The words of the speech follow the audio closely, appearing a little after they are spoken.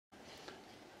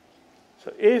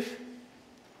So if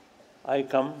I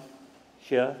come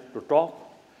here to talk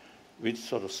with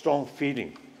sort of strong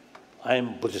feeling, I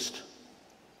am Buddhist.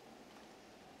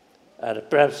 And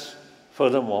perhaps,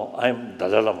 furthermore, I am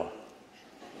Dalai Lama.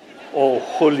 Oh,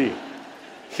 holy,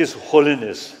 His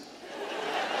Holiness.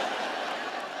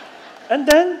 And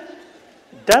then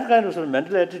that kind of, sort of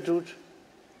mental attitude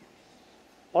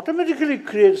automatically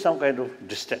creates some kind of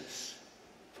distance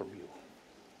from you.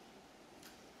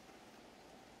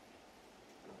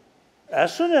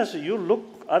 As soon as you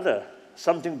look other,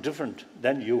 something different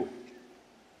than you,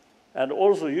 and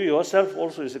also you yourself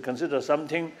also is considered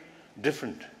something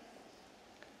different,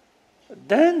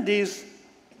 then these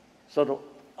sort of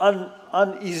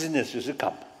uneasiness will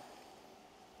come.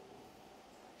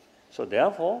 So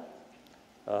therefore,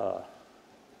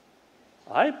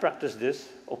 I practice this.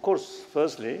 Of course,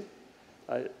 firstly,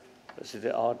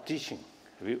 our teaching,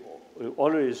 we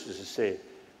always say,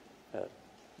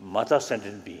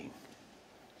 mata-sentient being.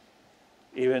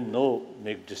 Even no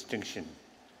make distinction,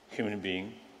 human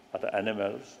being, other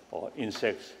animals, or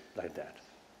insects, like that.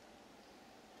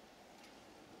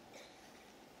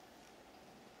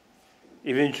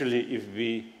 Eventually, if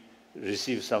we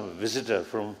receive some visitor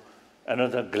from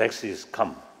another galaxies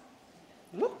come,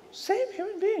 look, same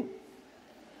human being.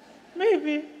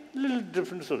 Maybe little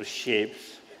different sort of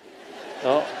shapes.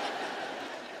 But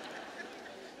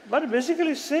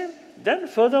basically same. Then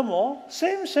furthermore,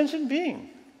 same sentient being.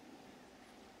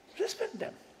 Respect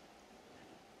them.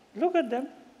 Look at them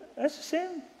as the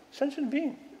same sentient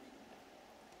being.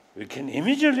 We can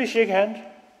immediately shake hand.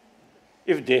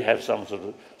 If they have some sort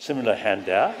of similar hand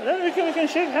there, then we can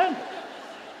shake hand.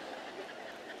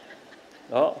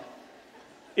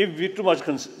 If we too much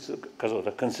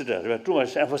consider, we have too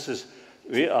much emphasis,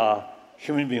 we are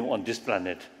human being on this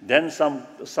planet, then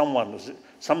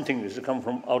something is to come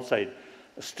from outside,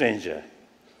 a stranger,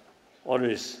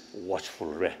 always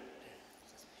watchful.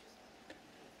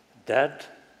 That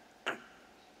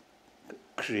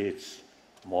creates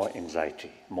more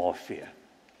anxiety, more fear.